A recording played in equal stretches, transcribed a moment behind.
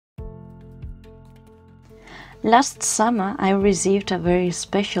Last summer I received a very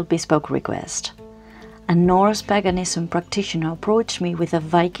special bespoke request. A Norse paganism practitioner approached me with a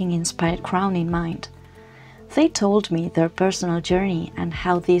Viking-inspired crown in mind. They told me their personal journey and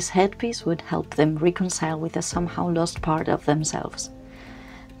how this headpiece would help them reconcile with a somehow lost part of themselves.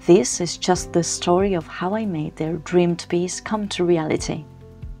 This is just the story of how I made their dreamed piece come to reality.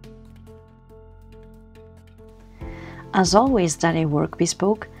 As always that I work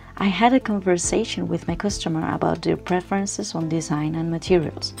bespoke, I had a conversation with my customer about their preferences on design and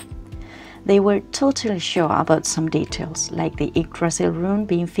materials. They were totally sure about some details, like the Yggdrasil rune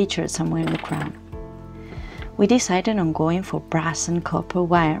being featured somewhere in the crown. We decided on going for brass and copper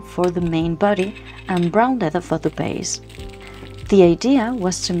wire for the main body and brown leather for the base. The idea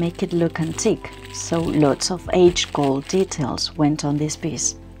was to make it look antique, so lots of aged gold details went on this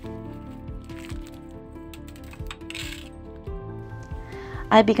piece.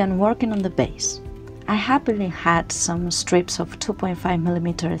 I began working on the base. I happily had some strips of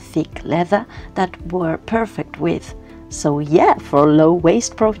 2.5mm thick leather that were perfect width, so yeah, for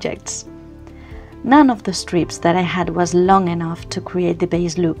low-waist projects. None of the strips that I had was long enough to create the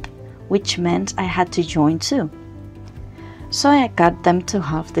base loop, which meant I had to join two. So I cut them to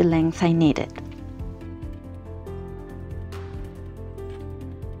half the length I needed.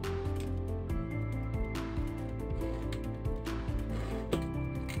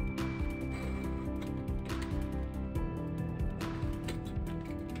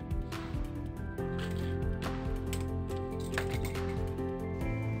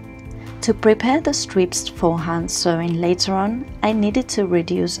 To prepare the strips for hand sewing later on, I needed to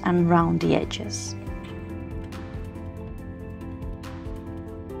reduce and round the edges.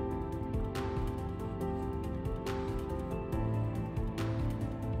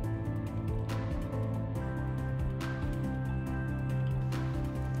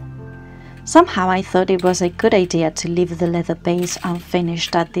 Somehow I thought it was a good idea to leave the leather base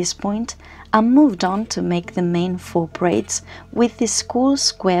unfinished at this point and moved on to make the main 4 braids with this cool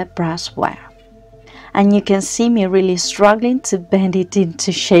square brass wire. And you can see me really struggling to bend it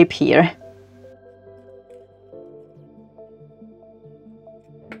into shape here.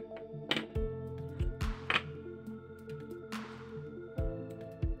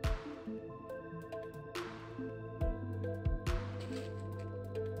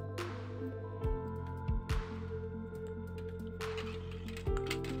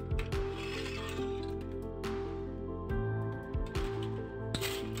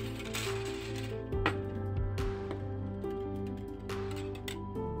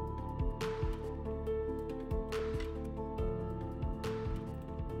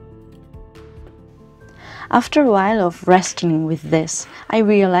 After a while of wrestling with this, I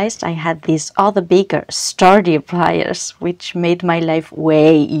realized I had these other bigger, sturdy pliers, which made my life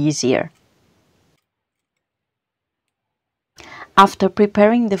way easier. After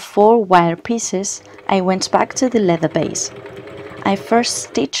preparing the 4 wire pieces, I went back to the leather base. I first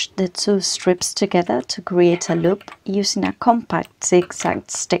stitched the 2 strips together to create a loop using a compact zigzag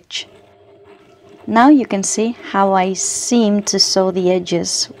stitch. Now you can see how I seem to sew the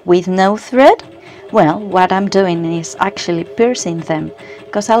edges with no thread. Well, what I'm doing is actually piercing them,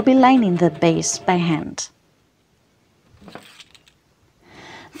 because I'll be lining the base by hand.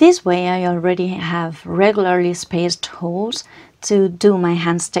 This way I already have regularly spaced holes to do my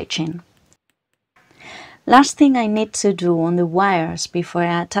hand stitching. Last thing I need to do on the wires before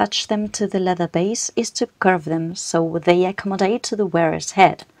I attach them to the leather base is to curve them so they accommodate to the wearer's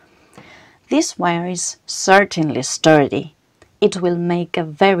head. This wire is certainly sturdy. It will make a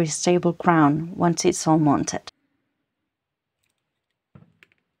very stable crown once it's all mounted.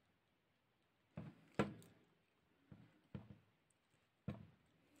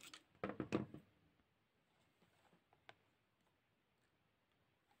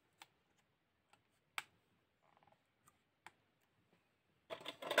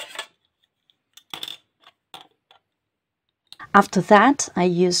 After that, I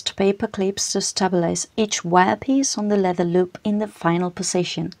used paper clips to stabilize each wire piece on the leather loop in the final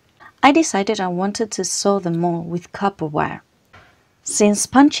position. I decided I wanted to sew them all with copper wire. Since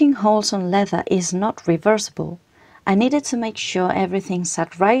punching holes on leather is not reversible, I needed to make sure everything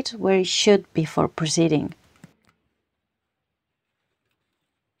sat right where it should before proceeding.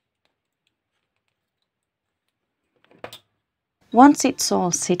 Once it's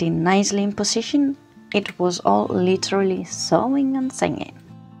all sitting nicely in position, it was all literally sewing and singing.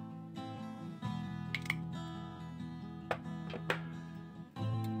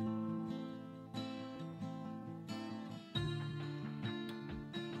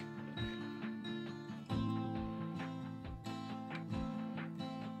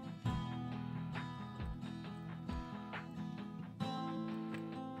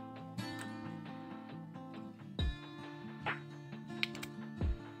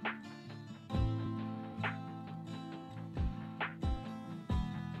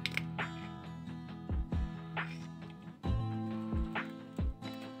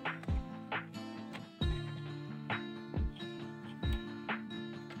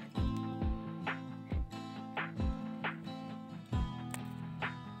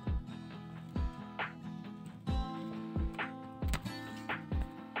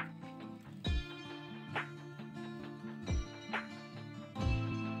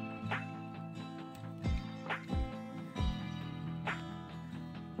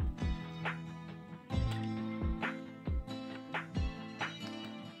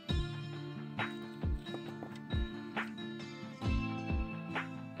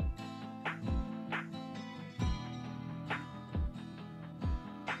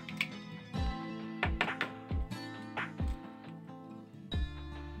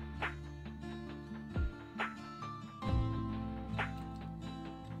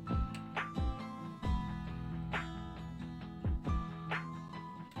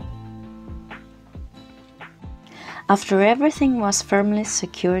 After everything was firmly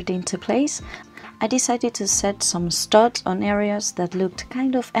secured into place, I decided to set some studs on areas that looked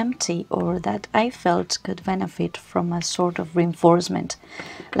kind of empty or that I felt could benefit from a sort of reinforcement,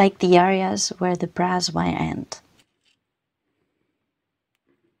 like the areas where the brass might end.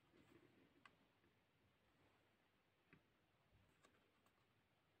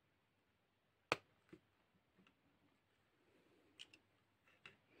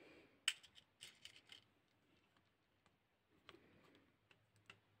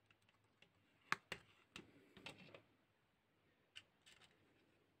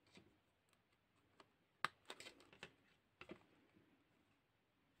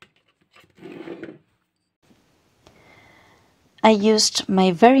 I used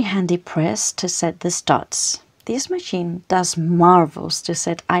my very handy press to set the studs. This machine does marvels to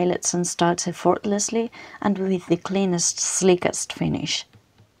set eyelets and studs effortlessly and with the cleanest, slickest finish.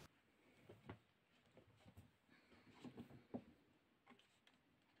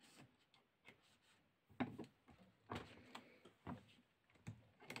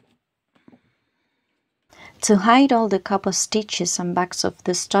 To hide all the copper stitches and backs of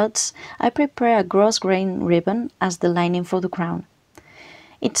the studs, I prepare a gross-grain ribbon as the lining for the crown.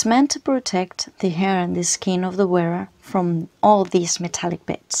 It's meant to protect the hair and the skin of the wearer from all these metallic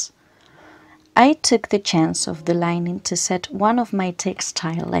bits. I took the chance of the lining to set one of my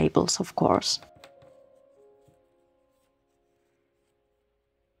textile labels, of course.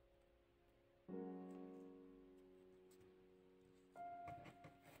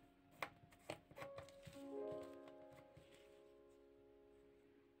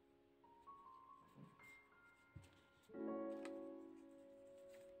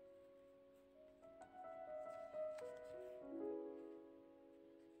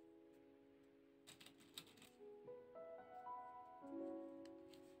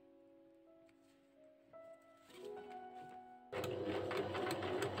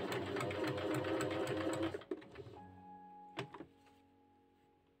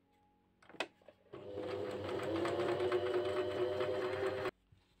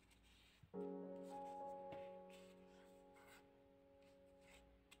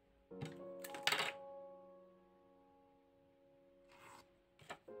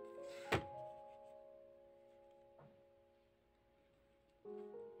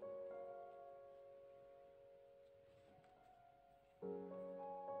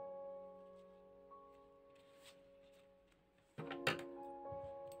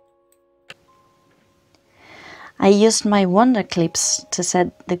 I used my wonder clips to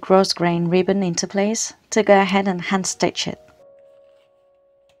set the gross-grain ribbon into place to go ahead and hand stitch it.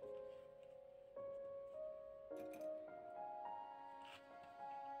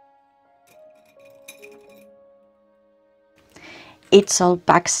 It's all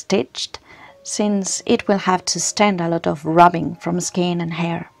backstitched, since it will have to stand a lot of rubbing from skin and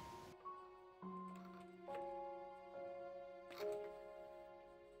hair.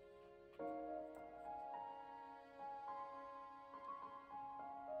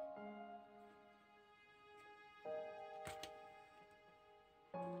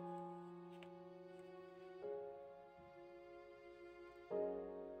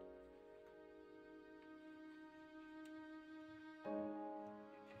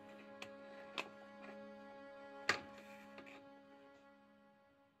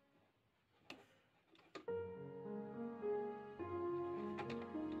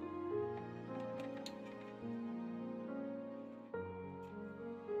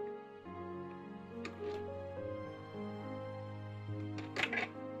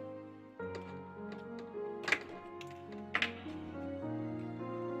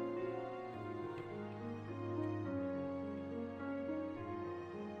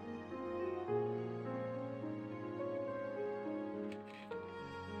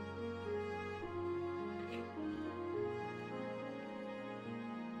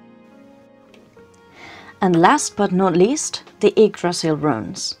 And last but not least, the Yggdrasil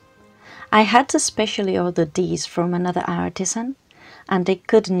runes. I had to specially order these from another artisan, and they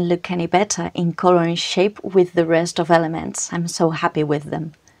couldn't look any better in color and shape with the rest of elements. I'm so happy with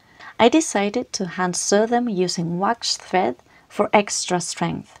them. I decided to hand sew them using waxed thread for extra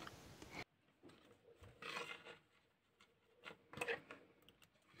strength.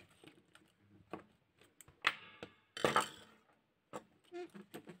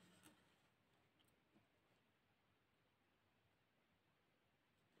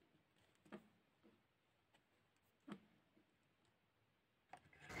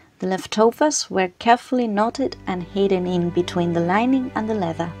 The leftovers were carefully knotted and hidden in between the lining and the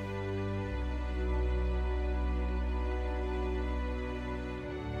leather.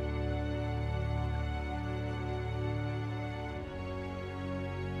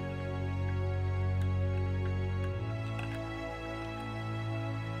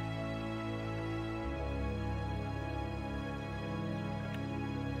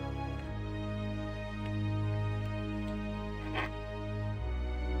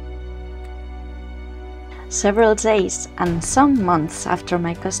 Several days and some months after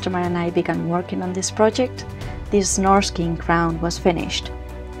my customer and I began working on this project, this NORSE KING crown was finished.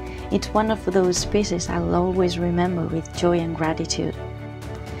 It's one of those pieces I'll always remember with joy and gratitude.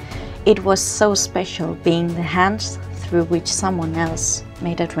 It was so special being the hands through which someone else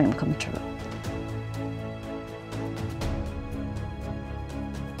made a dream come true.